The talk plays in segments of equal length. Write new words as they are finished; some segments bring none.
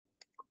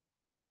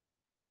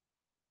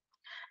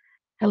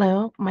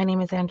Hello, my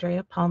name is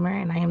Andrea Palmer,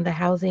 and I am the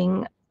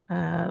Housing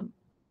uh,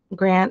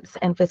 Grants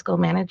and Fiscal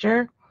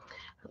Manager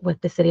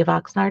with the City of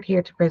Oxnard,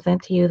 here to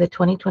present to you the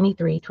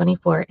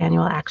 2023-24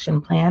 Annual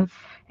Action Plan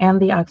and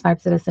the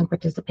Oxnard Citizen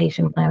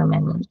Participation Plan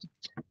Amendment.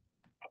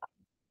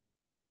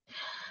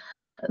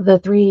 The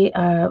three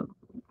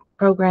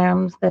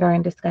programs that are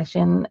in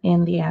discussion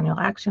in the Annual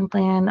Action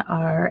Plan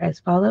are as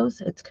follows.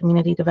 It's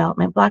Community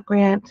Development Block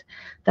Grant,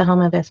 the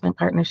Home Investment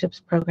Partnerships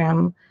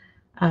Program,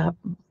 uh,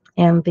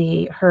 and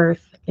the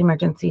HEARTH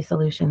Emergency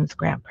Solutions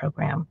Grant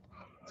Program.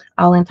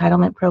 All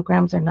entitlement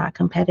programs are not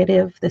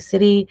competitive. The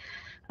city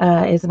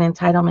is an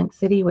entitlement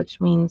city,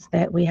 which means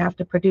that we have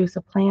to produce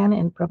a plan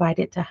and provide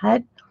it to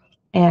HUD.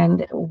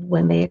 And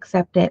when they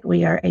accept it,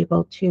 we are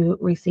able to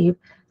receive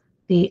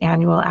the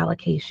annual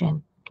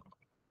allocation.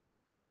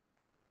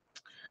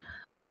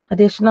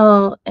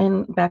 Additional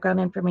and background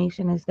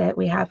information is that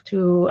we have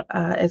to,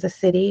 as a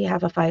city,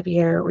 have a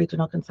 5-year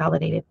regional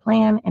consolidated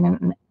plan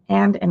and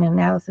an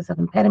analysis of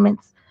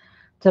impediments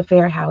to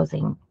fair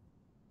housing.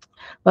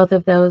 Both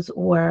of those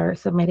were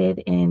submitted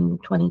in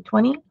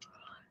 2020,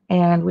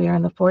 and we are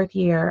in the 4th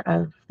year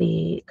of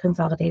the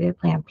consolidated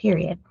plan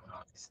period.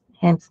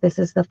 Hence, this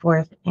is the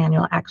 4th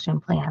annual action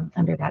plan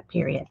under that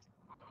period.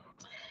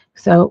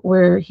 So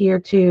we're here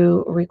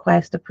to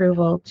request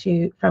approval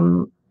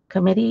from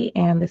committee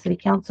and the city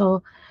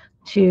council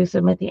to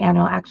submit the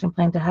annual action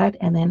plan to HUD,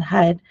 and then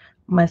HUD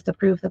must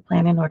approve the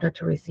plan in order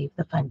to receive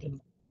the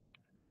funding.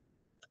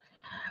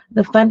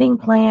 The funding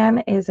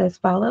plan is as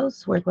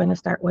follows. We're going to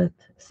start with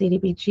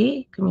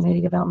CDBG, Community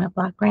Development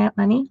Block Grant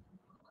money.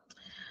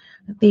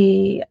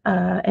 The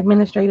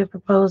administrative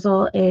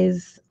proposal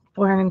is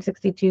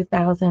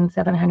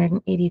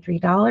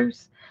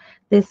 $462,783.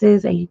 This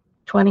is a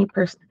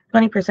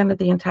 20% of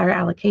the entire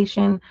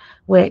allocation,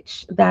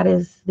 which that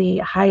is the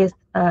highest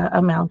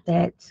amount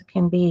that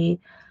can be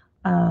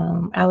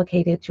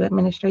allocated to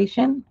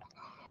administration.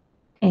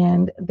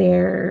 And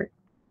there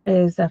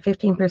is a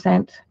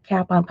 15%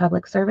 cap on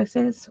public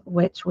services,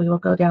 which we will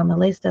go down the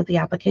list of the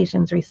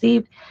applications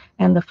received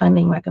and the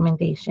funding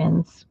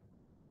recommendations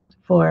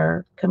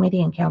for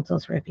committee and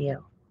council's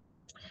review.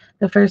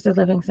 The first is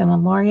Livingston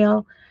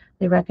Memorial.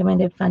 The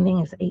recommended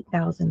funding is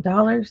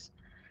 $8,000.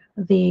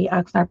 The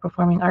Oxnard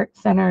Performing Arts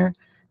Center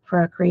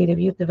for a creative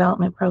youth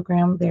development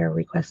program, they're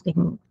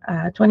requesting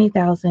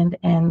 $20,000,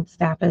 and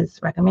staff is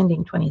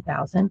recommending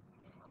 $20,000.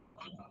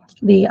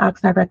 The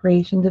Oxnard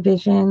Recreation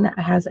Division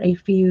has a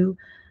few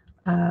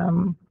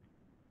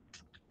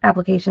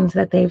applications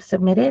that they've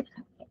submitted.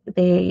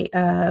 They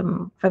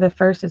for the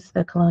first is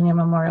the Colonial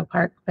Memorial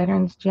Park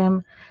Veterans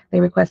Gym. They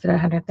requested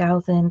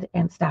 $100,000,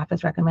 and staff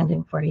is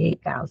recommending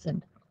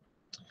 $48,000.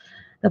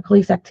 The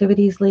Police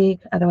Activities League,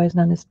 otherwise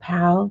known as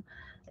PAL,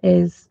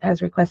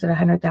 has requested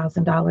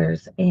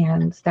 $100,000,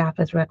 and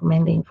staff is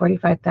recommending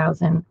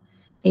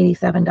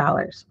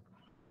 $45,087.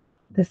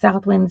 The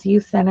Southwinds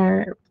Youth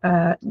Center,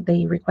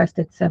 they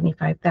requested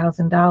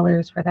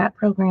 $75,000 for that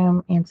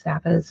program, and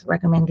staff is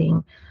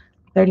recommending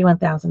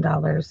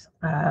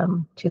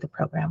 $31,000 to the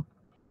program.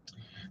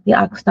 The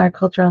Oxnard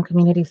Cultural and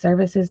Community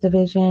Services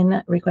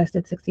Division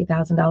requested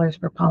 $60,000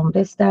 for Palm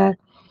Vista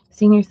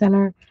Senior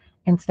Center,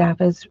 and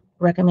staff is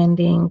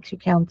recommending to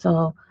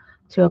council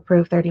to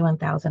approve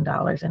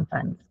 $31,000 in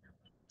funds.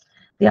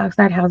 The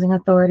Oxnard Housing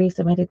Authority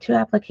submitted 2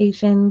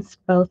 applications,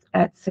 both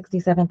at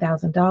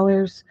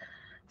 $67,000.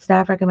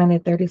 Staff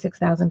recommended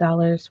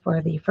 $36,000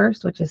 for the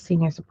first, which is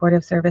Senior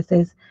Supportive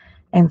Services,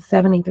 and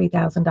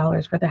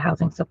 $73,000 for the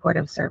Housing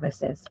Supportive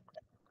Services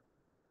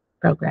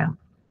program.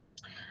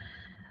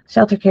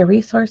 Shelter Care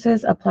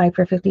Resources applied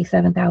for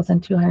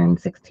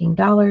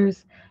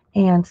 $57,216,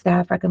 and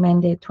staff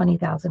recommended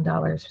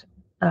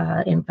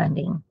 $20,000 in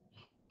funding.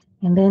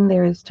 And then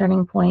there is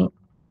Turning Point.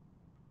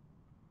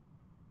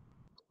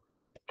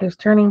 There's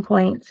Turning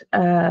Point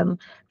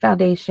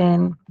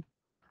Foundation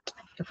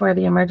for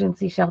the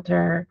Emergency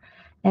Shelter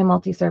and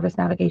Multi-Service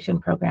Navigation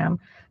Program.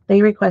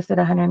 They requested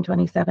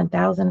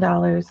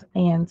 $127,000,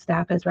 and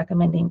staff is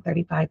recommending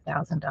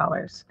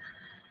 $35,000.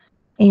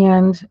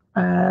 And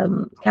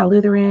Cal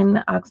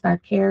Lutheran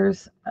Oxnard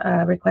Cares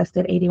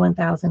requested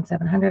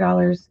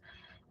 $81,700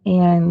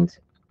 and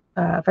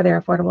for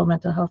their affordable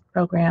mental health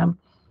program,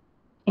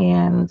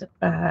 and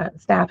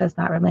staff has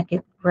not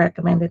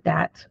recommended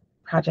that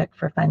project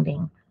for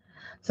funding.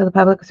 So the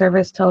public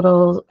service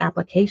total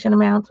application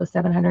amounts was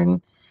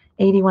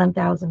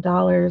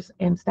 $781,000,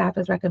 and staff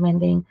is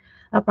recommending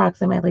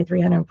approximately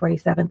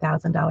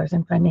 $347,000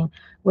 in funding,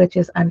 which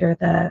is under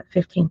the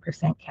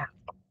 15% cap.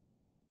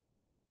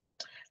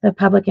 The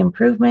public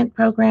improvement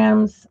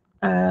programs,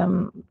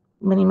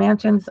 Mini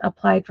Mansions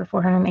applied for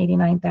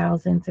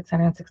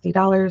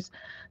 $489,660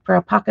 for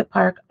a pocket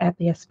park at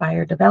the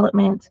Aspire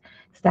development.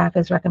 Staff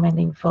is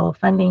recommending full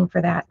funding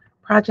for that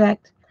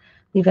project.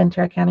 The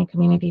Ventura County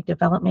Community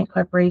Development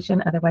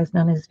Corporation, otherwise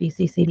known as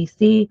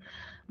VCCDC,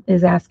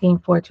 is asking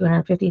for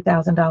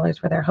 $250,000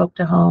 for their Hope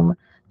to Home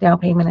down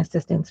payment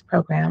assistance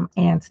program,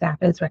 and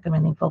staff is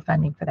recommending full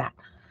funding for that.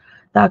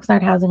 The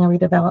Oxnard Housing and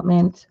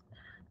Redevelopment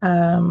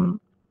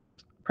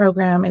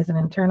program is an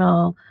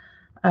internal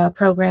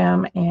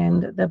program,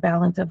 and the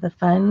balance of the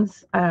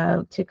funds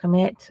to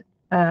commit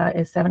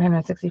is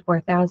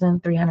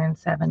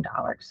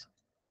 $764,307.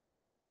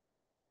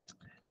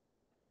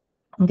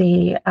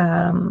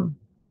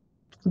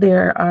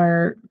 There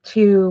are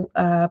two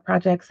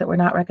projects that were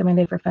not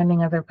recommended for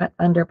funding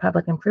under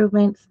public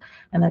improvements,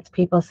 and that's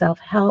People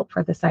Self-Help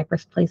for the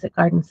Cypress Place at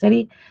Garden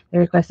City. They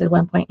requested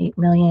 $1.8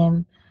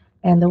 million,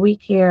 and the We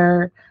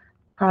Care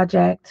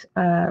project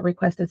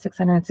requested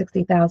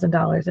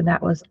 $660,000, and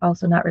that was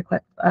also not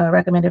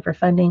recommended for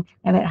funding,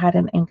 and it had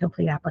an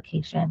incomplete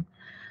application.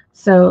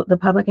 So the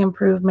public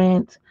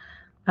improvement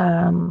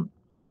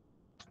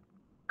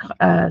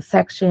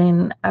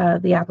section,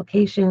 the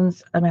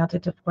applications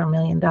amounted to $4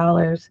 million,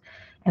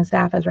 and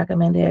staff has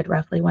recommended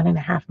roughly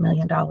 $1.5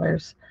 million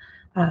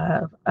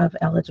of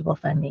eligible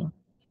funding.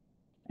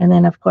 And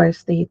then, of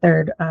course, the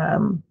third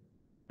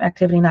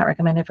activity not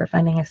recommended for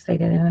funding, as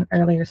stated in an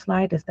earlier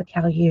slide, is the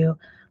CalU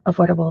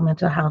Affordable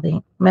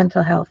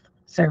Mental Health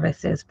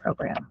Services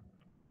Program.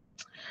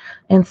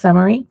 In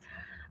summary,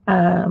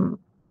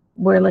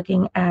 we're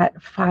looking at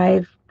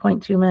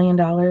 $5.2 million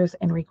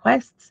in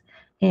requests,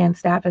 and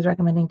staff is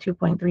recommending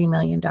 $2.3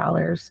 million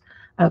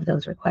of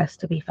those requests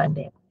to be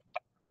funded.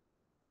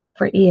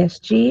 For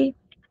ESG,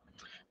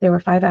 there were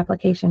 5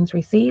 applications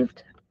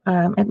received.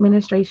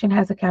 Administration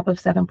has a cap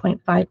of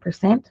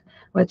 7.5%,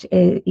 which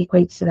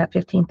equates to that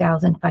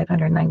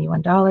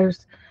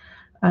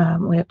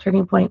 $15,591. We have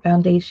Turning Point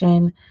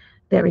Foundation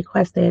that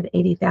requested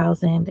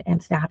 $80,000,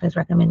 and staff is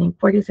recommending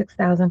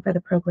 $46,000 for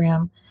the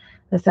program.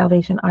 The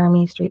Salvation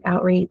Army Street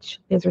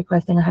Outreach is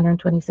requesting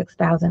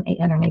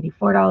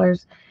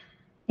 $126,884,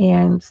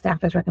 and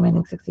staff is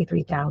recommending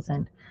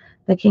 $63,000.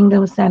 The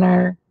Kingdom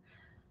Center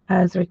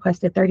has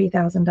requested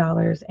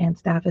 $30,000, and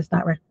staff is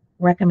not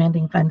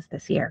recommending funds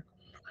this year.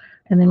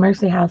 And then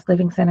Mercy House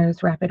Living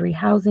Center's Rapid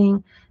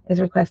Rehousing is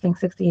requesting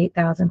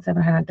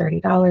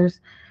 $68,730,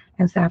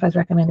 and staff has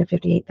recommended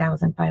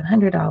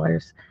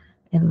 $58,500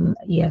 in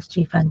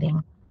ESG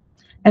funding.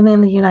 And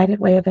then the United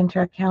Way of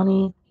Ventura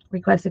County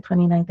requested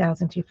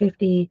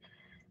 $29,250,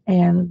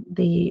 and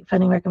the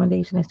funding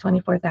recommendation is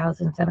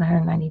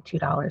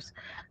 $24,792.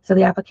 So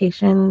the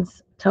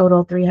applications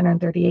total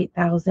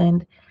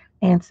 $338,000,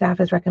 and staff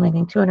is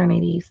recommending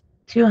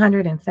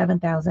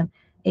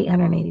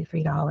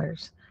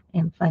 $207,883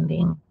 in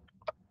funding.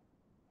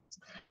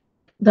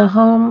 The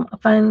home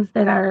funds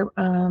that are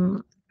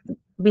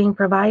being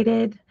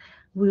provided,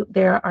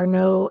 there are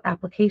no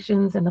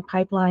applications in the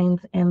pipelines,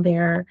 and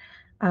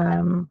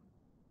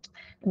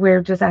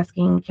we're just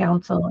asking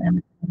council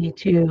and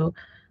to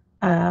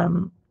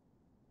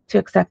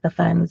accept the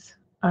funds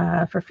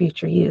for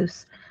future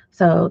use.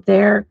 So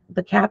the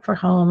cap for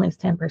home is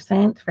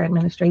 10% for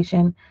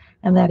administration,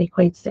 and that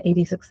equates to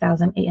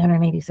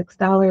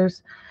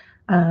 $86,886.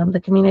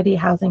 The Community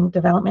Housing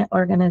Development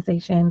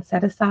Organization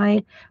set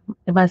aside,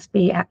 it must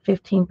be at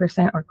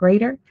 15% or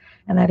greater,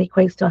 and that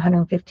equates to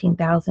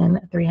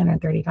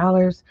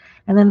 $115,330.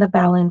 And then the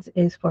balance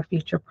is for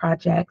future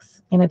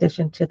projects, in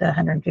addition to the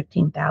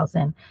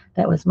 $115,000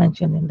 that was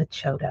mentioned in the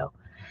CHODO.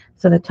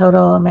 So the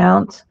total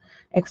amount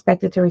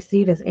expected to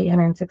receive is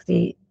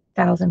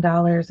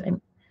 $868,000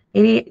 and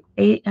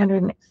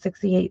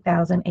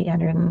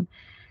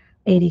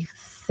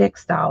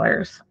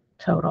 $868,886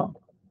 total.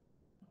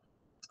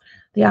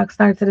 The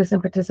Oxnard Citizen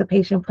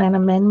Participation Plan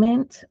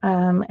Amendment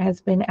has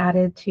been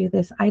added to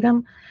this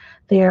item.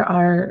 There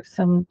are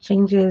some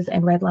changes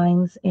and red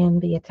lines in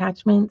the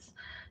attachments.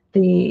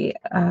 The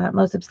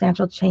most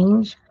substantial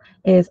change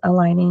is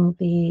aligning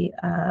the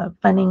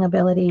funding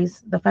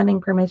abilities, the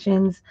funding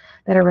permissions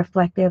that are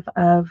reflective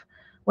of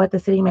what the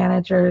city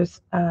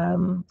manager's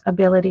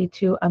ability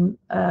to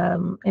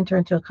enter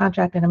into a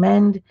contract and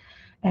amend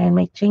and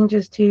make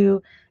changes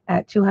to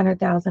at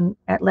 $200,000,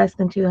 at less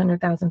than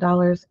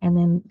 $200,000, and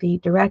then the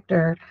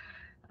director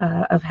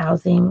of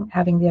housing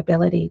having the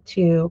ability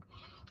to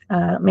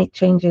make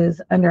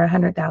changes under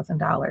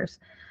 $100,000.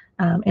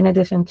 In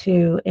addition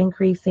to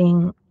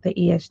increasing the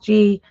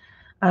ESG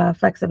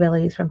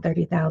flexibilities from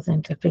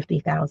 $30,000 to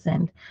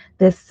 $50,000.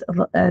 This,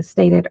 as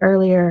stated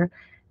earlier,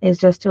 is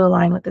just to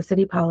align with the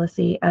city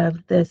policy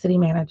of the city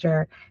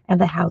manager and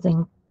the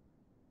housing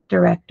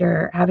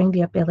director having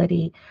the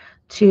ability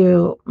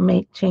to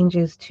make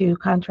changes to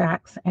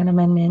contracts and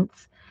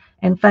amendments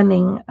and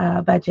funding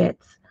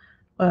budgets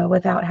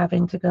without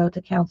having to go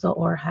to council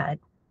or HUD.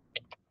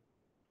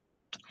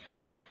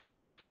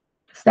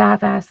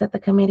 Staff asked that the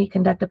committee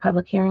conduct a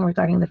public hearing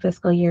regarding the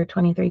fiscal year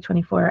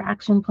 23-24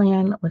 action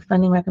plan with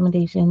funding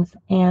recommendations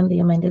and the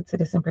amended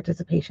citizen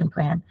participation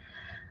plan.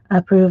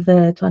 Approve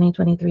the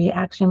 2023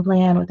 action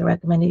plan with the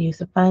recommended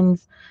use of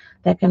funds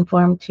that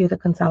conform to the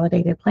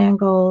consolidated plan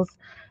goals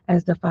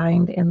as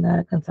defined in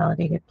the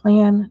consolidated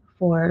plan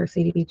for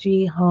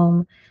CDBG,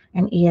 home,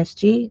 and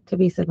ESG to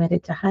be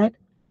submitted to HUD.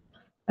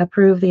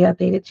 Approve the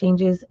updated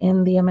changes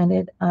in the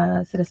amended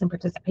citizen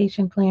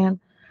participation plan.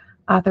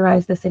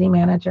 Authorize the city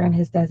manager and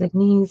his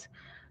designees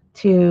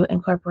to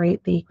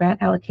incorporate the grant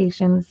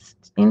allocations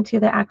into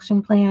the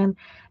action plan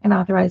and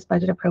authorize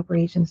budget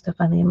appropriations to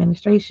fund the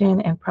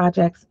administration and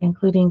projects,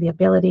 including the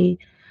ability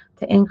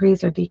to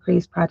increase or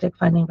decrease project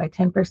funding by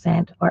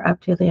 10% or up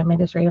to the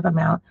administrative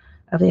amount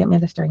of the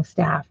administering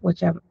staff,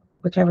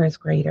 whichever is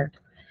greater.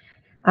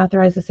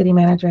 Authorize the city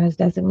manager and his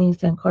designees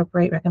to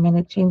incorporate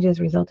recommended changes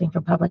resulting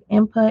from public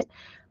input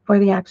for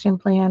the action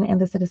plan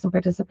and the citizen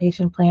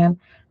participation plan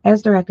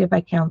as directed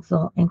by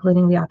council,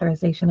 including the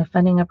authorization of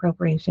funding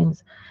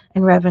appropriations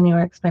and revenue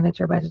or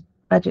expenditure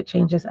budget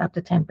changes up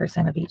to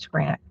 10% of each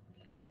grant.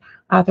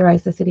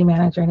 Authorize the city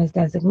manager and his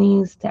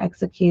designees to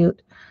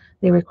execute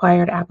the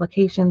required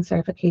applications,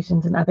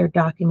 certifications, and other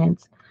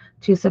documents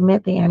to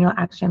submit the annual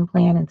action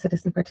plan and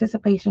citizen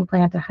participation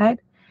plan to HUD,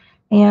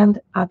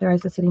 and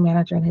authorize the city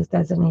manager and his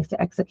designees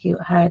to execute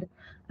HUD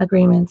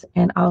agreements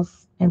and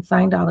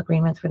signed all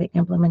agreements for the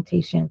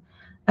implementation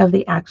of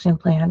the action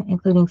plan,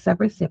 including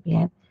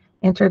subrecipient,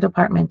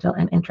 interdepartmental,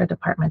 and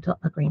intradepartmental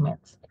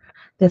agreements.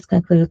 This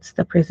concludes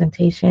the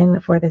presentation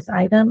for this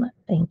item.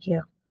 Thank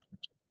you.